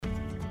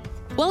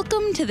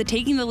Welcome to the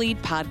Taking the Lead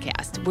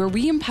podcast, where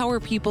we empower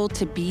people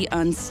to be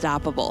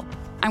unstoppable.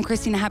 I'm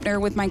Christina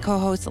Hepner with my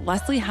co-hosts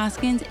Leslie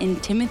Hoskins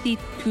and Timothy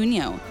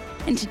Cunio.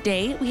 And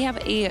today we have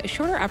a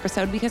shorter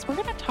episode because we're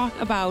going to talk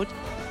about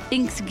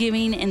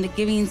Thanksgiving and the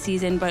giving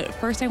season. But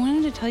first, I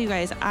wanted to tell you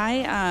guys,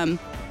 I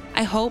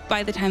hope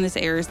by the time this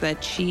airs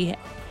that she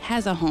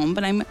has a home,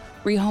 but I'm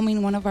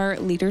rehoming one of our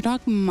Leader Dog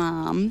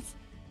moms.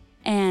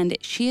 And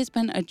she has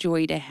been a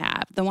joy to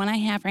have. The one I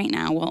have right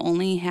now will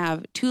only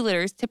have 2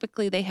 litters.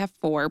 Typically, they have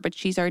 4, but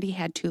she's already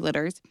had 2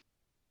 litters.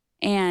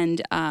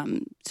 And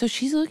so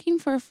she's looking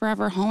for a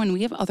forever home. And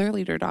we have other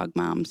Leader Dog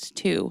moms,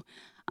 too.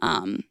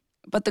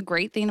 But the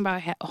great thing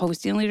about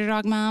hosting a Leader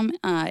Dog mom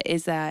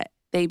is that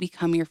they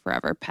become your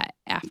forever pet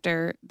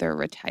after they're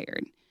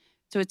retired.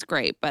 So it's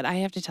great. But I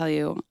have to tell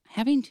you,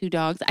 having 2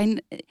 dogs,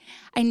 I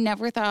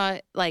never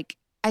thought,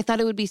 I thought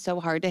it would be so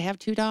hard to have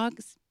 2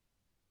 dogs.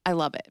 I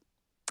love it.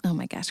 Oh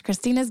my gosh,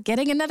 Christina's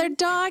getting another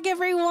dog,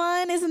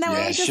 everyone. Isn't that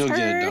what we just heard? Yeah, she'll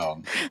get a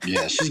dog.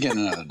 Yeah, she's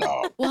getting another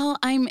dog. Well,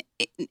 I'm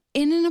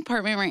in an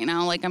apartment right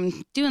now.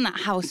 I'm doing that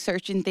house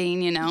searching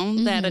thing,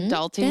 that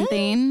adulting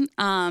thing.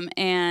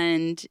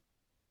 And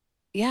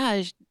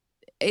yeah,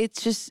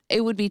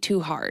 it would be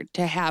too hard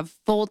to have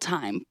full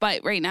time.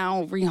 But right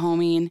now,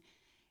 rehoming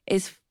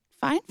is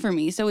fine for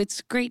me. So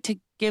it's great to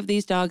give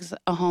these dogs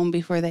a home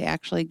before they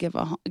actually get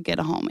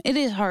a home. It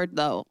is hard,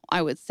 though,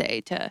 I would say,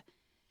 to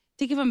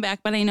give them back,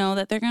 but I know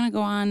that they're going to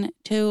go on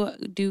to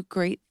do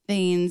great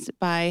things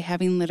by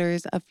having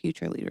litters of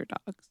future Leader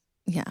Dogs.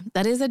 Yeah,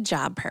 that is a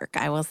job perk,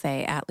 I will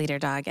say, at Leader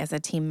Dog. As a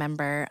team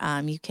member,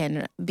 you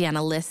can be on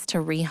a list to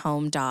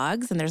rehome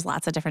dogs, and there's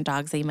lots of different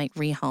dogs that you might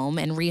rehome.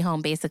 And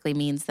rehome basically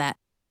means that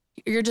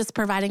you're just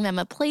providing them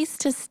a place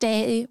to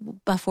stay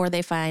before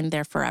they find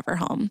their forever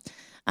home,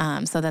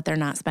 so that they're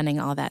not spending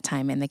all that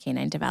time in the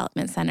Canine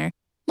Development Center.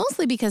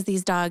 Mostly because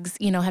these dogs,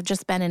 have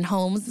just been in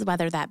homes,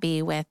 whether that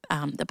be with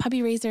the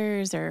puppy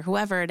raisers or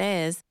whoever it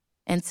is.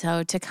 And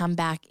so to come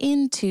back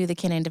into the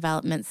Canine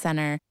Development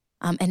Center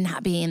and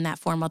not be in that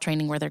formal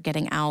training where they're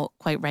getting out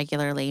quite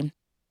regularly,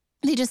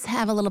 they just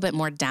have a little bit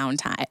more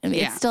downtime. I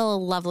mean, It's still a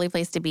lovely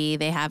place to be.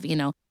 They have,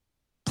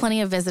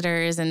 plenty of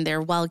visitors and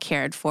they're well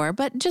cared for.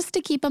 But just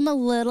to keep them a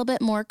little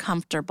bit more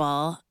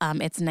comfortable,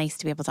 it's nice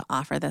to be able to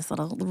offer this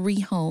little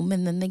rehome,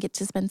 and then they get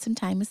to spend some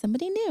time with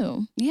somebody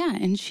new. Yeah,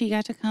 and she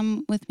got to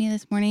come with me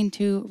this morning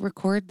to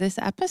record this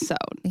episode.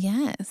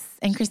 Yes,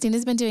 and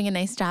Christina's been doing a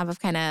nice job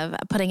of kind of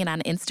putting it on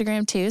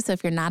Instagram too. So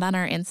if you're not on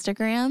our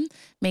Instagram,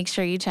 make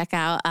sure you check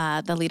out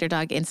the Leader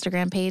Dog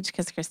Instagram page,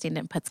 because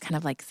Christina puts kind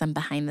of some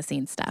behind the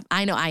scenes stuff.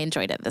 I know I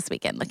enjoyed it this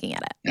weekend looking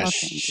at it. Yeah,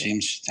 she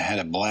had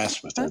a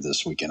blast with her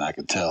this weekend. I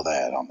could tell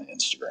that on the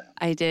Instagram.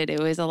 I did.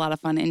 It was a lot of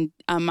fun. And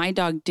my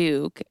dog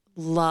Duke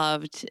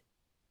loved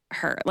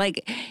her.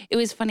 It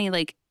was funny,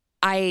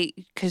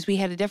 because we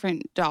had a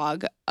different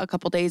dog a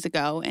couple days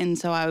ago. And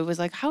so I was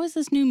like, how is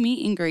this new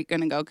meet and greet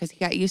going to go? Because he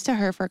got used to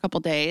her for a couple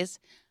days.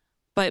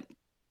 But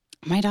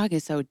my dog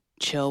is so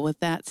chill with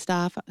that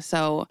stuff.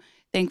 So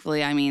thankfully,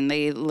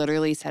 they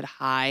literally said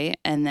hi.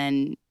 And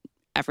then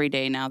every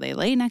day now they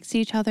lay next to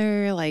each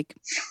other.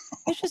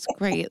 It's just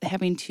great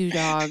having 2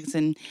 dogs,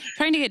 and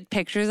trying to get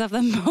pictures of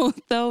them both,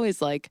 though,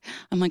 is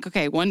I'm like,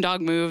 okay, one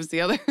dog moves,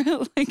 the other,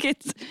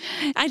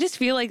 I just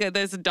feel like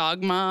this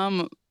dog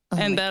mom,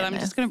 and that I'm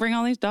just going to bring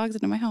all these dogs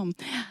into my home.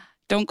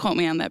 Don't quote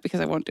me on that because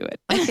I won't do it.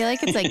 I feel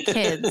like it's like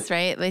kids,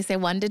 right? They say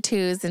 1 to 2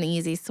 is an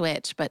easy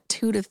switch, but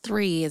 2 to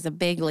 3 is a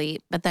big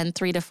leap, but then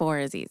 3 to 4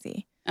 is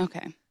easy.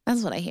 Okay.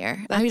 That's what I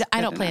hear.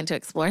 I don't plan to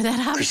explore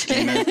that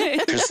option.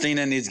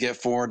 Christina needs to get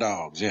 4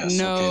 dogs. Yes.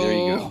 No. Okay, there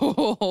you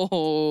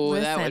go.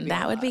 Listen,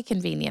 that would be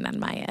convenient on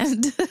my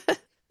end.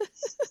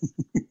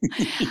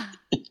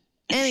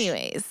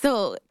 Anyways,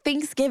 so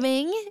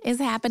Thanksgiving is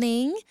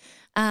happening.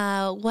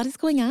 What is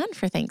going on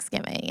for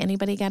Thanksgiving?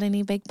 Anybody got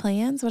any big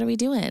plans? What are we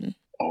doing?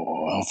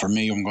 Oh, well, for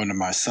me, I'm going to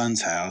my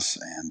son's house,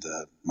 and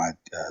my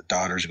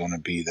daughter's going to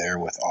be there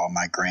with all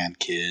my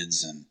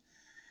grandkids, and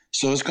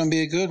so it's going to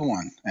be a good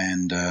one,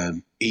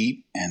 and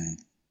eat and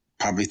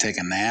probably take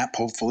a nap.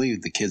 Hopefully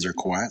the kids are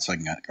quiet so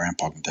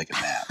Grandpa can take a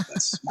nap.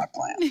 That's my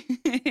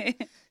plan.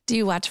 Do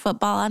you watch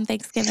football on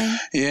Thanksgiving?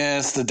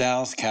 Yes, the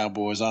Dallas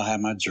Cowboys. I'll have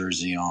my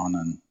jersey on,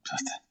 and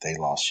they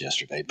lost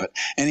yesterday. But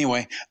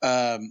anyway,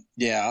 I'll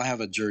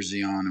have a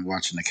jersey on and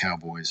watching the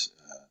Cowboys.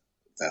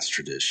 That's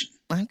tradition.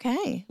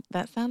 Okay,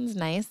 that sounds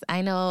nice.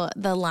 I know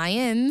the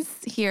Lions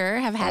here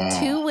have had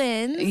 2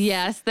 wins.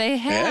 Yes, they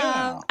have.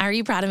 Yeah. Are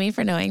you proud of me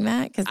for knowing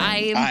that? Because I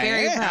am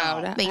very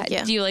proud. Thank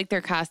you. Do you like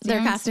their costumes? Their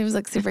costumes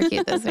look super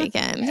cute this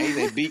weekend. Hey,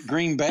 they beat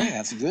Green Bay.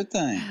 That's a good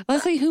thing.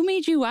 Leslie, who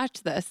made you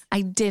watch this?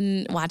 I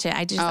didn't watch it.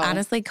 I just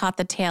honestly caught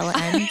the tail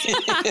end.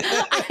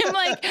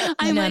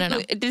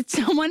 No. Did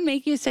someone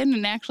make you sit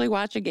and actually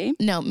watch a game?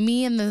 No,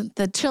 me and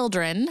the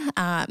children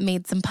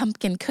made some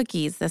pumpkin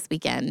cookies this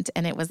weekend,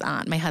 and it was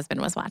on. My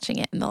husband was watching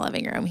it in the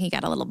living room. He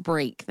got a little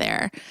break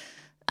there.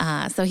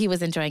 So he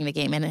was enjoying the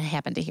game, and I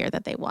happened to hear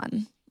that they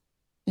won.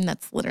 And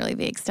that's literally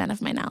the extent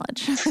of my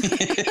knowledge.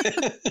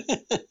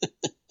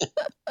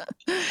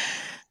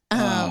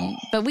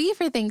 But we,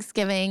 for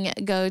Thanksgiving,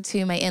 go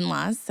to my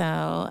in-laws.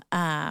 So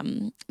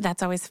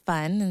that's always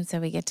fun. And so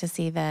we get to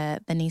see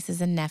the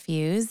nieces and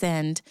nephews.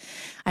 And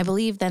I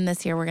believe then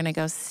this year we're going to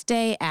go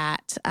stay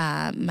at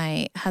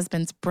my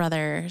husband's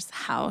brother's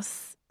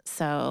house.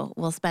 So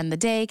we'll spend the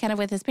day kind of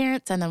with his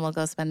parents, and then we'll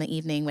go spend the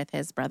evening with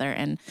his brother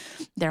and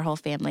their whole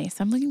family.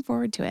 So I'm looking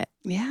forward to it.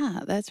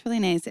 Yeah, that's really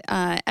nice.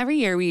 Every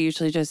year we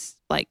usually just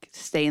like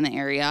stay in the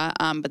area.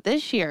 But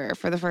this year,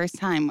 for the first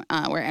time,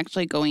 we're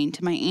actually going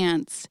to my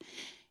aunt's.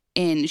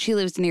 And she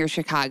lives near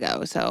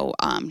Chicago. So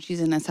she's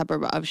in a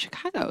suburb of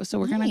Chicago. So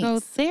we're going to go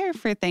there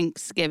for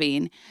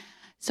Thanksgiving.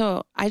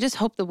 So I just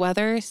hope the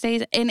weather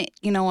stays. And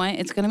you know what?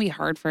 It's going to be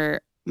hard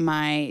for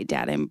my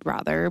dad and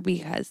brother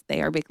because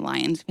they are big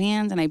Lions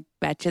fans. And I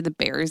bet you the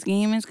Bears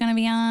game is going to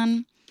be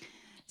on.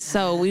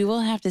 So we will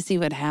have to see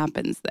what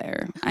happends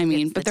there. I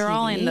mean, but they're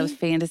all in those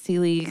fantasy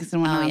leagues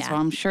and whatnot. So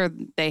I'm sure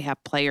they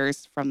have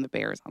players from the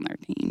Bears on their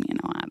team. You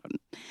know,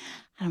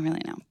 I don't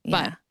really know.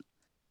 Yeah. But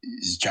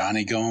is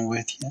Johnny going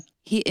with you?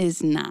 he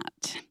is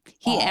not.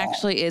 He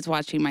actually is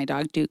watching my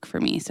dog Duke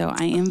for me. So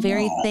I am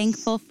very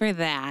thankful for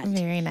that.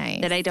 Very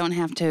nice. That I don't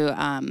have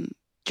to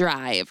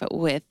drive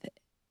with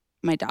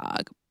my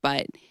dog.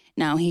 But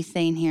now he's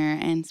staying here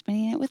and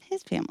spending it with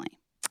his family.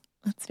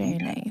 That's very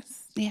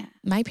nice. Yeah.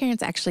 My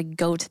parents actually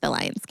go to the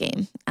Lions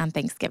game on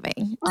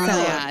Thanksgiving. Oh, my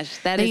gosh.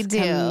 That is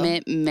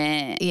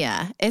commitment.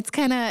 Yeah. It's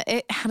kind of,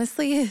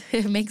 honestly,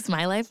 it makes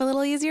my life a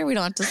little easier. We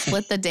don't have to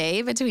split the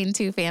day between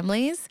two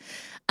families.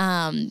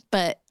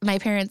 But my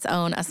parents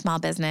own a small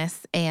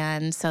business,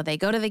 and so they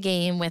go to the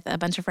game with a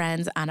bunch of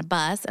friends on a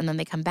bus, and then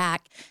they come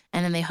back,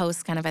 and then they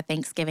host kind of a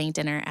Thanksgiving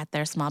dinner at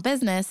their small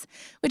business,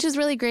 which is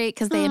really great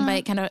because they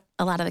invite kind of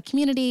a lot of the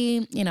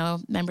community, you know,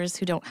 members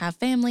who don't have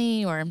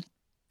family or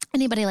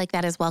anybody like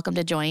that is welcome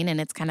to join,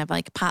 and it's kind of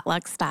like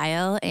potluck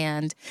style,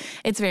 and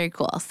it's very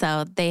cool.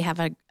 So they have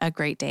a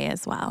great day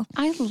as well.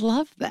 I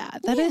love that.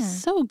 That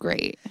is so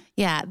great.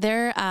 Yeah,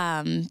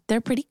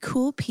 they're pretty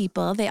cool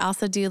people. They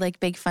also do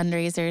like big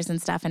fundraisers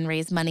and stuff and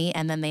raise money,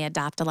 and then they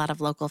adopt a lot of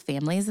local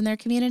families in their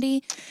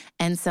community.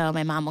 And so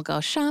my mom will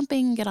go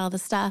shopping, get all the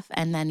stuff,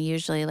 and then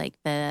usually like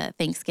the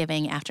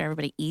Thanksgiving after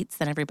everybody eats,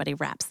 then everybody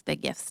wraps the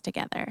gifts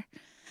together.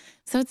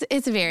 So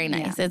it's very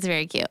nice. Yeah. It's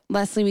very cute.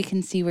 Leslie, we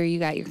can see where you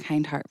got your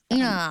kind heart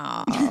from.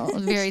 Oh,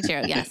 very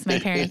true. Yes, my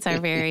parents are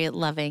very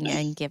loving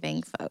and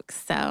giving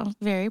folks. So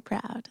very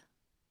proud.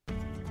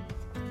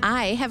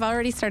 I have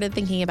already started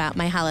thinking about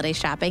my holiday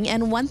shopping,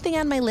 and one thing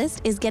on my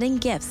list is getting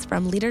gifts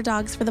from Leader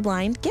Dogs for the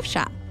Blind gift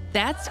shop.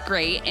 That's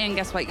great. And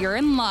guess what? You're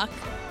in luck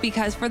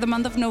because for the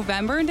month of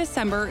November and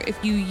December,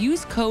 if you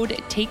use code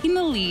Taking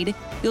the Lead,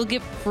 you'll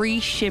get free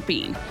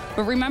shipping.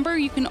 But remember,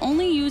 you can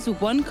only use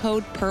one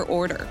code per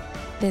order.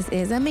 This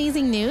is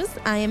amazing news.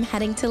 I am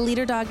heading to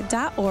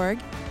leaderdog.org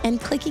and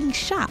clicking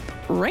shop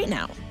right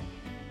now.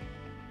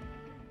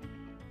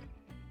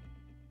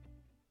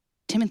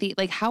 Timothy,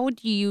 like how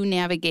do you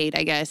navigate,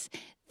 I guess,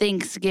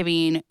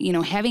 Thanksgiving, you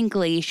know, having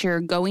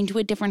Glacier, going to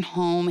a different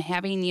home,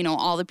 having, you know,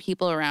 all the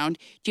people around?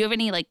 Do you have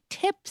any like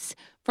tips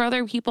for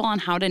other people on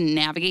how to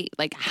navigate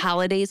like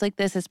holidays like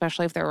this,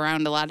 especially if they're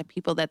around a lot of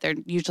people that they're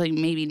usually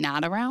maybe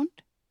not around?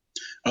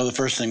 Well, the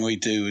first thing we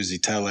do is we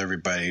tell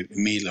everybody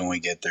immediately when we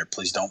get there,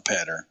 please don't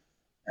pet her.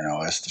 You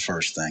know, that's the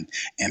first thing.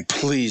 And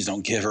please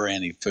don't give her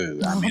any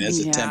food. I mean, it's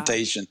a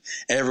temptation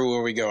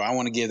everywhere we go. I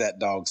want to give that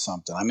dog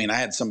something. I mean, I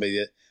had somebody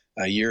that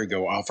a year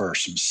ago offer her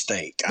some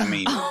steak. I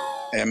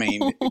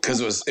mean,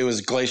 because it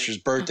was Glacier's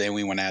birthday and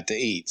we went out to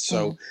eat.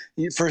 So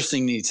first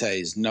thing you need to say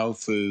is no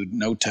food,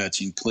 no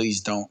touching.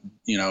 Please don't,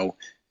 you know,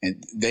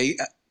 and they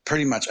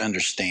pretty much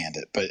understand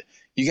it. But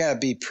you got to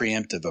be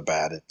preemptive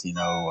about it, you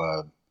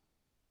know,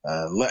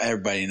 let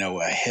everybody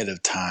know ahead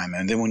of time.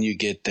 And then when you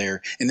get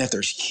there, and if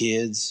there's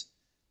kids,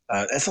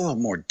 that's a little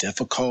more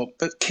difficult.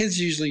 But kids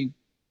usually,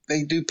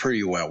 they do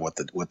pretty well with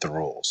the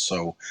rules.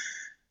 So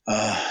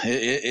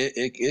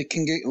it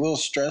can get a little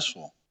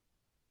stressful.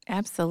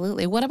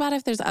 Absolutely. What about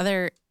if there's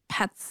other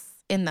pets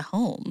in the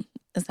home?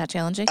 Is that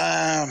challenging?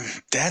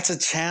 That's a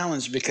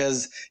challenge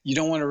because you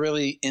don't want to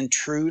really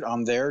intrude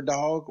on their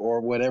dog or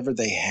whatever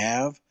they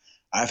have.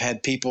 I've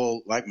had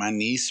people like my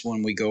niece,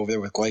 when we go over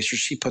there with Glacier,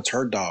 she puts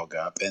her dog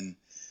up. And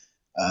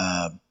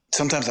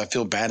sometimes I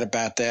feel bad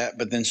about that,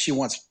 but then she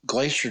wants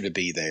Glacier to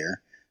be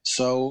there.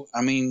 So,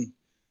 I mean,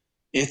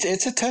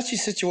 it's a touchy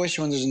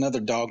situation when there's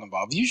another dog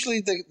involved.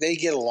 Usually they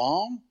get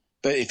along,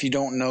 but if you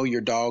don't know your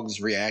dog's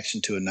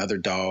reaction to another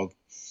dog,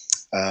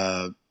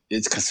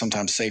 it's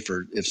sometimes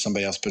safer if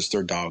somebody else puts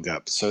their dog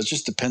up. So it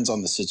just depends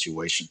on the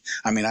situation.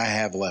 I mean, I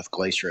have left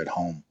Glacier at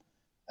home,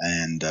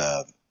 and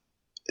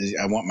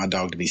I want my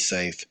dog to be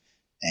safe,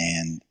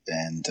 and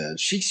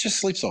she just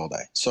sleeps all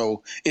day.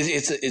 So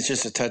it's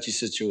just a touchy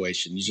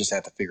situation. You just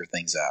have to figure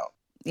things out.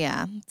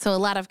 Yeah. So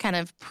a lot of kind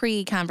of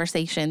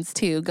pre-conversations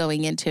too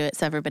going into it,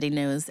 so everybody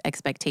knows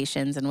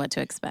expectations and what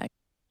to expect.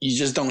 You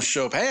just don't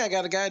show up, hey, I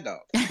got a guide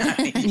dog. You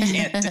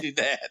can't do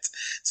that.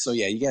 So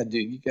yeah, you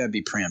gotta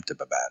be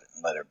preemptive about it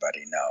and let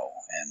everybody know.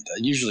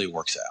 And usually it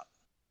works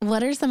out.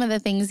 What are some of the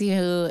things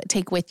you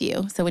take with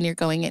you? So when you're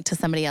going into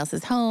somebody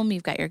else's home,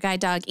 you've got your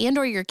guide dog and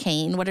or your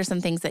cane. What are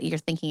some things that you're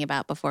thinking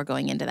about before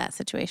going into that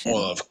situation?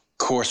 Well, of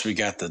course, we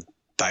got the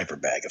diaper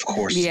bag. Of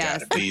course, it's got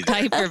to be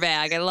there. Diaper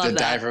bag. I love The that.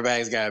 diaper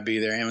bag's got to be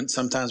there. And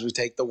sometimes we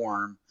take the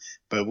worm,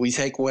 but we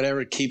take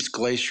whatever keeps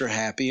Glacier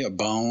happy, a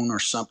bone or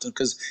something,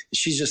 because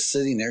she's just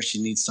sitting there.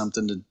 She needs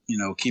something to,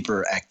 keep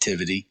her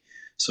activity.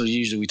 So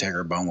usually we take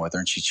her bone with her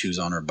and she chews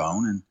on her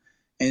bone,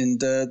 and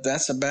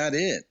that's about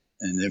it.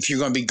 And if you're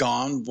going to be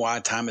gone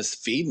while time is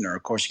feeding her,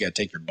 of course, you got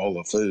to take your bowl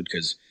of food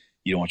because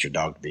you don't want your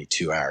dog to be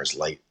 2 hours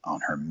late on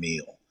her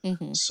meal.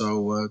 Mm-hmm.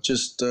 So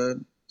just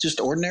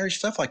ordinary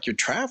stuff like you're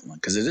traveling,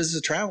 because it is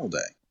a travel day.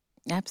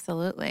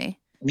 Absolutely.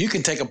 You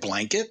can take a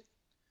blanket.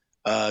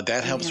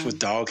 That helps with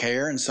dog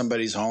hair in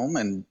somebody's home,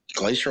 and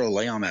Glacier will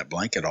lay on that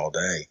blanket all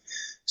day.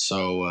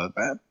 So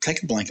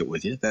take a blanket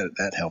with you.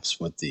 That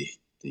helps with the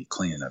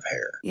cleaning of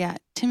hair. Yeah.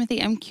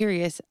 Timothy, I'm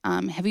curious.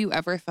 Have you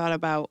ever thought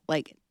about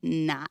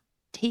not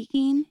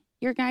taking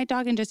your guide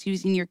dog and just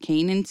using your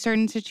cane in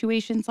certain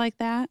situations like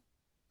that?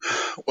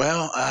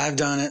 Well, I've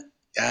done it.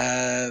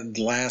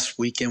 Last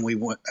weekend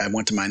I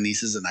went to my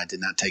niece's and I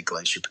did not take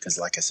Glacier because,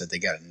 like I said, they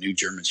got a new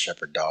German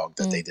Shepherd dog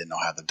that they didn't know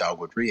how the dog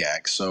would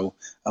react. So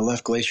I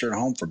left Glacier at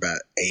home for about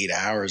 8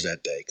 hours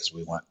that day because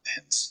we went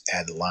and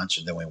had lunch,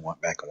 and then we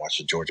went back and watched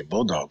the Georgia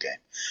Bulldog game.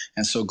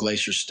 And so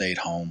Glacier stayed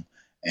home,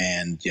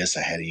 and yes,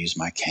 I had to use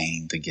my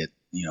cane to get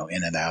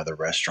in and out of the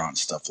restaurant and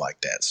stuff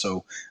like that.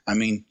 So,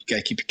 you got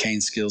to keep your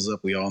cane skills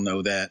up. We all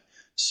know that.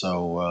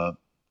 So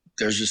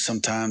there's just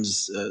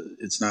sometimes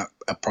it's not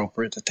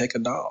appropriate to take a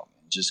dog.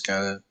 Just got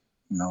to,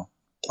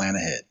 plan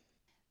ahead.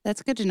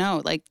 That's good to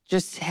know.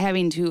 Just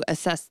having to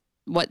assess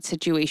what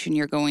situation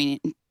you're going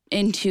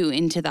into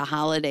the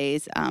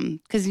holidays.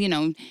 Because,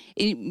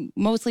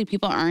 mostly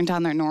people aren't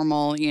on their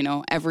normal,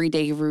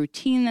 everyday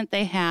routine that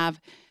they have.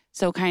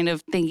 So kind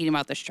of thinking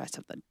about the stress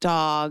of the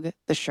dog,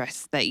 the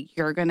stress that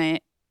you're going to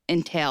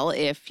entail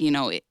if,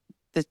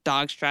 the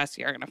dog's stressed,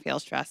 you're going to feel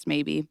stressed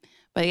maybe.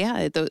 But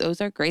yeah,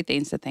 those are great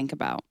things to think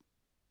about.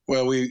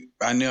 Well,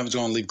 I knew I was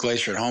going to leave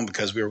Glacier at home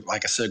because we were,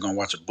 like I said, going to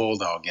watch a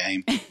Bulldog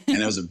game. And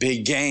it was a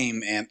big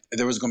game, and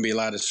there was going to be a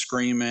lot of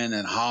screaming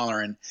and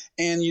hollering.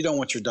 And you don't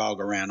want your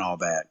dog around all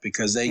that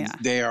because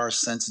they are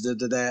sensitive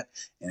to that.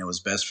 And it was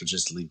best for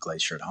just to leave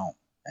Glacier at home.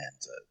 And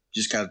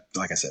just got to,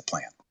 like I said,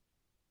 plan.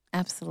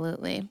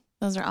 Absolutely.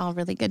 Those are all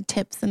really good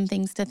tips and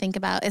things to think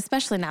about,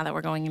 especially now that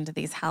we're going into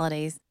these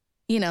holidays.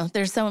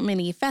 There's so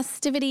many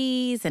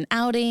festivities and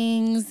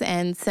outings.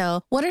 And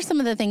so what are some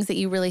of the things that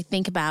you really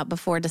think about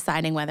before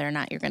deciding whether or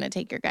not you're going to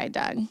take your guide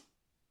dog?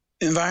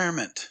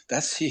 Environment.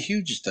 That's a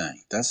huge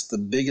thing. That's the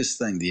biggest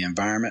thing, the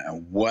environment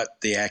and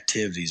what the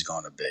activity is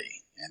going to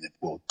be. And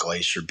will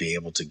Glacier be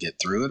able to get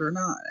through it or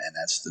not? And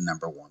that's the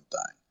number one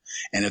thing.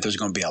 And if there's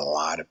going to be a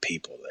lot of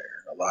people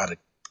there, a lot of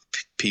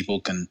people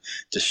can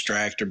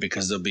distract her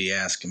because they'll be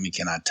asking me,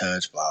 can I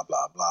touch, blah,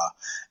 blah, blah.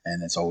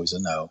 And it's always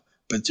a no.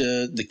 But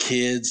the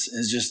kids,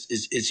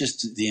 it's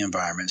just the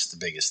environment's the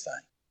biggest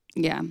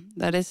thing. Yeah,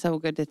 that is so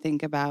good to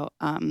think about.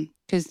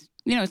 Because,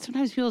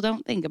 sometimes people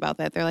don't think about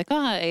that. They're like, oh,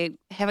 I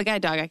have a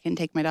guide dog. I can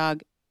take my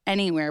dog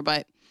anywhere.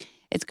 But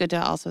it's good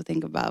to also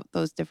think about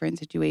those different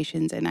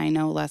situations. And I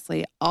know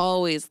Leslie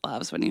always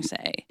loves when you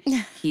say,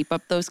 keep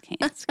up those cane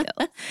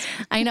skills.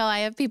 I know. I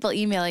have people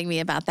emailing me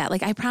about that.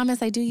 I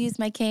promise I do use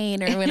my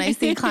cane. Or when I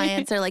see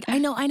clients, they're like, I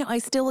know. I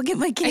still will get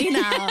my cane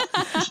out.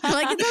 I'm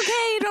like, it's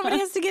okay. Nobody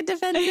has to get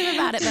defensive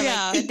about it.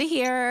 But good to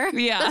hear.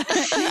 Yeah.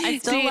 I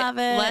still love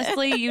it.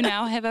 Leslie, you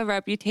now have a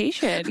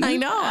reputation. I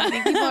know. I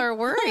think people are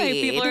worried.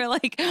 People are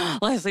like,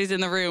 Leslie's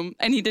in the room.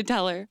 I need to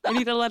tell her. I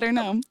need to let her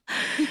know.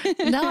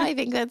 No, I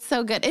think that's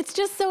so good. It's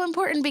just so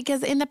important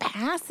because in the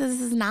past,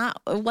 it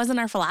wasn't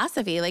our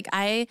philosophy.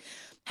 I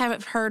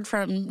have heard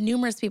from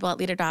numerous people at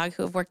Leader Dog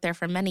who have worked there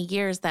for many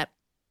years that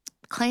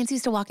clients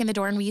used to walk in the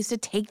door and we used to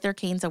take their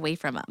canes away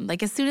from them.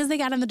 As soon as they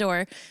got in the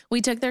door,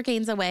 we took their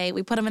canes away,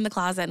 we put them in the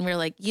closet, and we were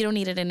like, you don't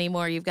need it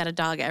anymore. You've got a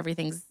dog.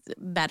 Everything's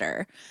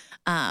better.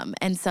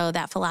 And so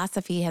that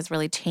philosophy has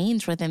really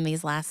changed within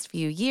these last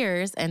few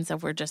years. And so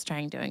we're just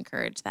trying to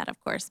encourage that, of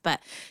course.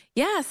 But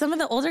yeah, some of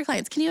the older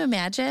clients, can you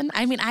imagine?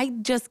 I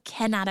just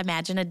cannot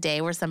imagine a day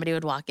where somebody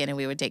would walk in and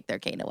we would take their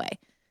cane away.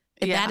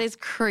 Yeah. That is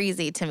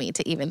crazy to me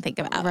to even think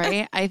about.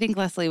 Right? I think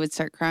Leslie would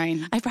start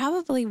crying. I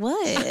probably would.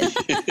 I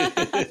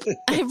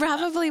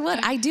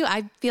do.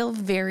 I feel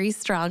very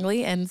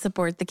strongly and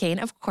support the cane.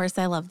 Of course,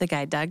 I love the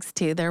guide dogs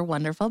too. They're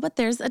wonderful, but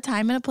there's a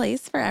time and a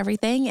place for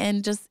everything,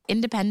 and just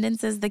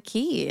independence is the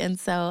key. And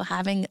so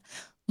having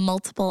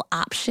multiple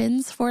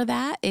options for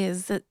that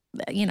is, the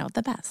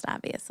best,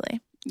 obviously.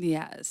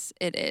 Yes,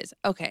 it is.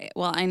 Okay.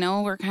 Well, I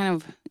know we're kind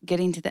of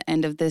getting to the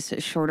end of this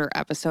shorter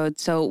episode,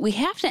 so we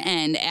have to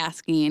end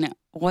asking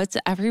what's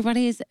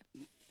everybody's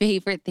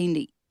favorite thing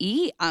to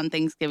eat on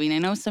Thanksgiving. I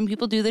know some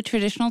people do the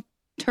traditional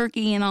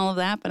turkey and all of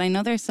that, but I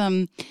know there's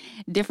some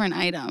different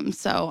items.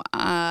 So,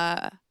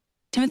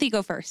 Timothy,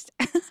 go first.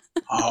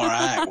 All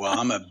right.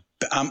 Well,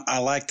 I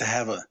like to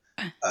have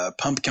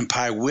pumpkin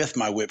pie with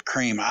my whipped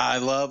cream. I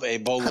love a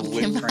bowl of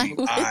whipped cream.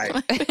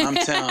 I'm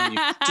telling you,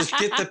 just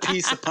get the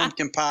piece of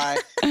pumpkin pie,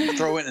 and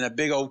throw it in a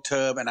big old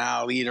tub, and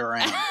I'll eat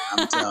around it.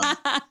 I'm telling you.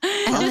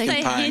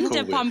 Pumpkin pie, a hint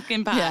of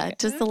pumpkin pie. Yeah,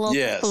 just a little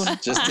spoon.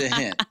 Just a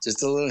hint,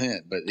 just a little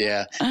hint. But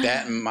yeah,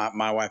 that and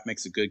my wife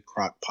makes a good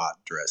crock pot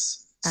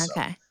dress.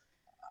 Okay.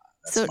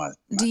 So my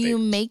do you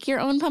favorite. make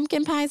your own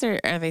pumpkin pies or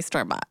are they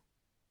store-bought?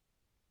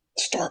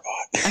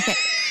 Store-bought. Okay.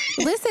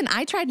 Listen,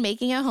 I tried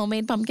making a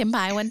homemade pumpkin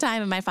pie one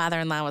time and my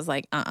father-in-law was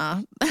like,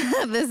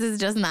 this is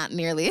just not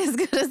nearly as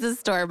good as the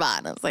store-bought.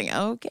 And I was like,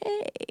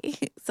 okay.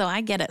 So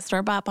I get it.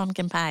 Store-bought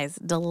pumpkin pies,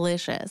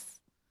 delicious.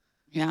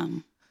 Yeah.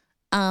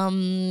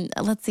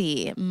 Let's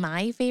see.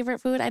 My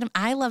favorite food item.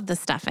 I love the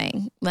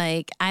stuffing.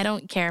 Like, I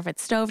don't care if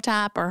it's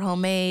stovetop or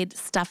homemade.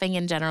 Stuffing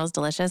in general is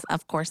delicious.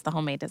 Of course, the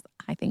homemade is,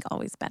 I think,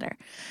 always better.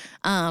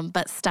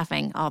 But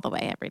stuffing all the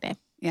way every day.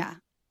 Yeah.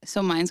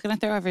 So mine's going to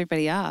throw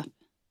everybody off.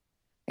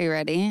 Are you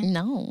ready?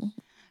 No.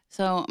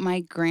 So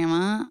my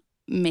grandma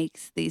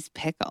makes these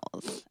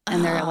pickles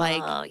and they're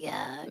like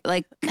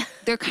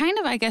they're kind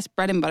of, I guess,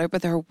 bread and butter,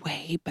 but they're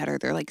way better.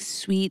 They're like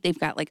sweet. They've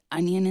got like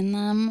onion in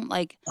them.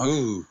 Like,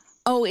 oh,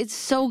 it's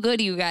so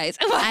good, you guys.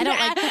 I don't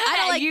like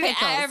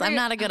pickles. I'm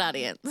not a good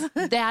audience.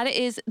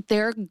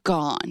 They're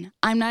gone.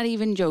 I'm not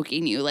even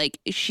joking you. Like,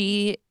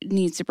 she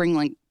needs to bring,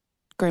 like,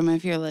 Grandma,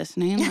 if you're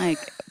listening, like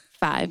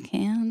 5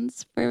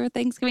 cans for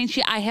Thanksgiving.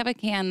 I have a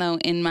can, though,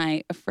 in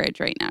my fridge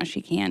right now.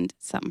 She canned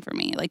some for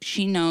me. Like,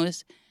 she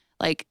knows,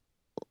 like,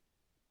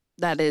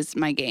 that is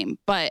my game.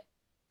 But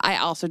I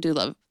also do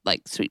love,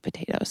 like, sweet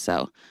potatoes.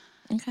 So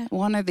okay,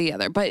 one or the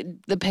other. But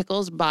the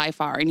pickles by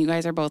far, and you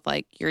guys are both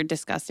like, you're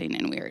disgusting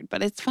and weird,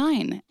 but it's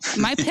fine.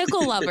 My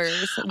pickle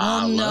lovers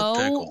will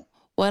know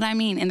what I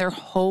mean. And they're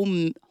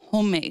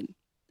homemade.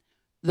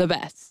 The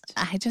best.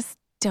 I just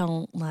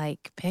don't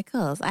like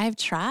pickles. I've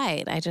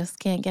tried. I just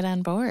can't get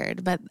on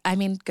board. But I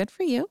mean, good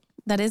for you.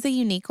 That is a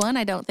unique one.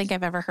 I don't think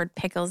I've ever heard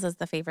pickles as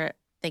the favorite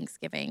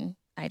Thanksgiving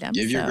item.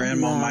 Give your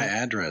grandma my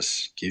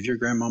address. Give your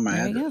grandma my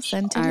address. There you go.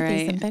 Send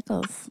Timothy some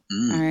pickles.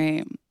 All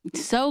right.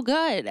 So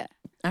good.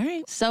 All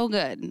right. So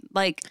good.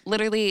 Like,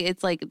 literally,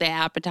 it's like the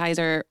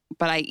appetizer,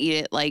 but I eat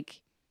it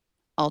like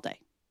all day.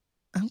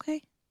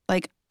 Okay.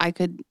 Like, I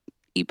could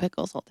eat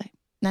pickles all day.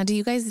 Now, do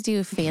you guys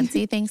do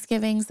fancy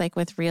Thanksgivings, like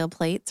with real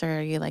plates, or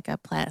are you like a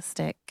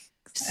plastic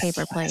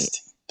paper plate?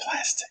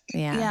 Plastic.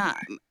 Yeah. Yeah.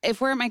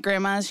 If we're at my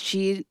grandma's,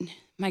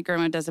 my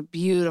grandma does a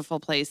beautiful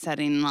place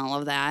setting and all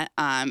of that.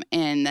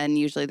 And then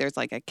usually there's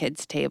like a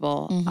kid's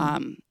table.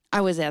 Mm-hmm.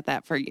 I was at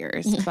that for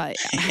years, but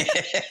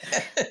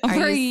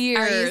Are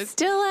you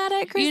still at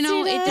it, Christina?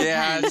 You know, it depends.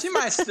 Yeah, she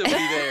might still be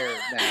there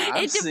now. It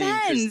I've seen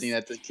depends. Christine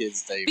at the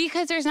kids' table.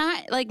 Because there's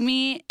not, like,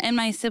 me and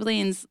my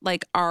siblings,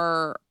 like,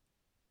 are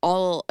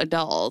all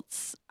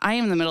adults. I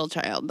am the middle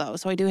child, though,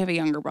 so I do have a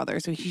younger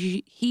brother, so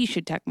he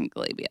should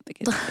technically be at the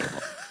kids'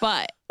 table.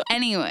 But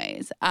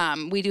anyways,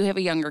 we do have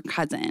a younger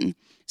cousin,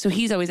 so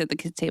he's always at the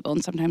kids' table,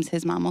 and sometimes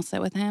his mom will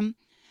sit with him.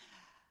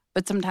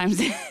 But sometimes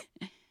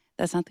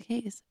that's not the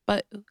case.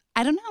 But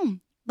I don't know.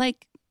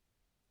 Like,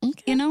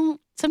 you know,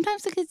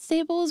 sometimes the kids'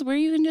 table is where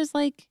you can just,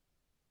 like,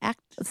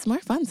 act. It's more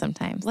fun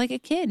sometimes. Like a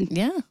kid.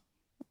 Yeah.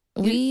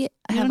 We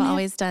have don't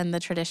always done the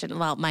tradition,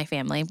 well, my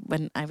family,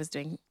 when I was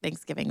doing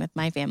Thanksgiving with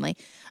my family,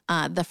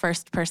 the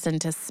first person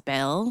to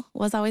spill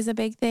was always a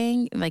big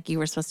thing. Like, you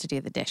were supposed to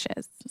do the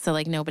dishes. So,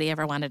 like, nobody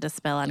ever wanted to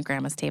spill on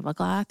Grandma's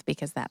tablecloth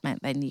because that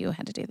meant then you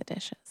had to do the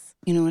dishes.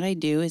 You know what I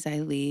do is I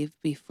leave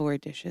before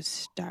dishes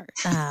start.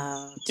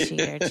 Oh,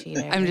 cheater.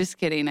 I'm just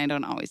kidding. I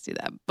don't always do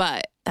that.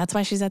 But that's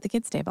why she's at the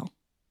kids' table.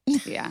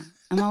 yeah,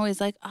 I'm always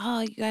like,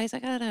 oh, you guys, I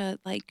gotta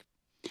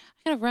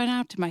run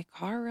out to my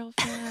car real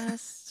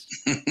fast.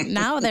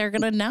 Now they're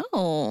going to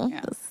know.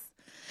 Yes.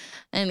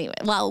 Anyway,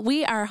 well,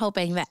 we are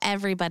hoping that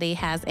everybody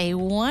has a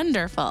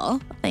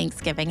wonderful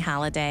Thanksgiving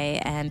holiday,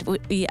 and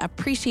we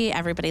appreciate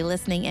everybody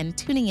listening and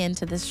tuning in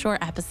to this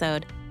short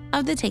episode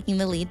of the Taking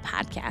the Lead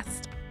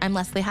podcast. I'm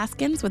Leslie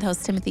Hoskins with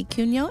host Timothy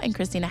Cunio and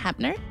Christina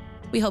Hepner.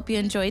 We hope you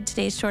enjoyed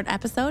today's short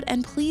episode,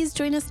 and please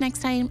join us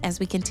next time as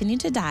we continue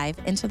to dive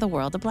into the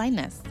world of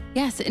blindness.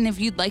 Yes, and if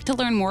you'd like to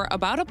learn more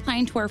about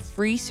applying to our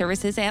free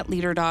services at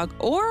Leader Dog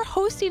or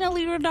hosting a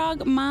Leader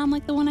Dog mom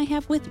like the one I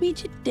have with me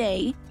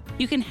today,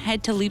 you can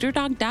head to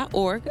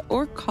leaderdog.org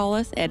or call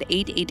us at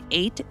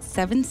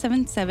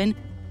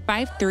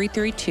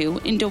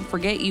 888-777-5332. And don't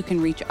forget, you can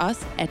reach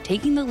us at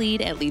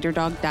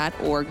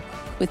takingthelead@leaderdog.org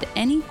with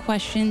any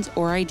questions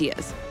or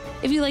ideas.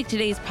 If you like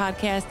today's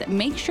podcast,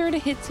 make sure to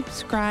hit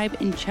subscribe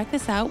and check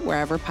us out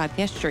wherever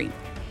podcasts stream.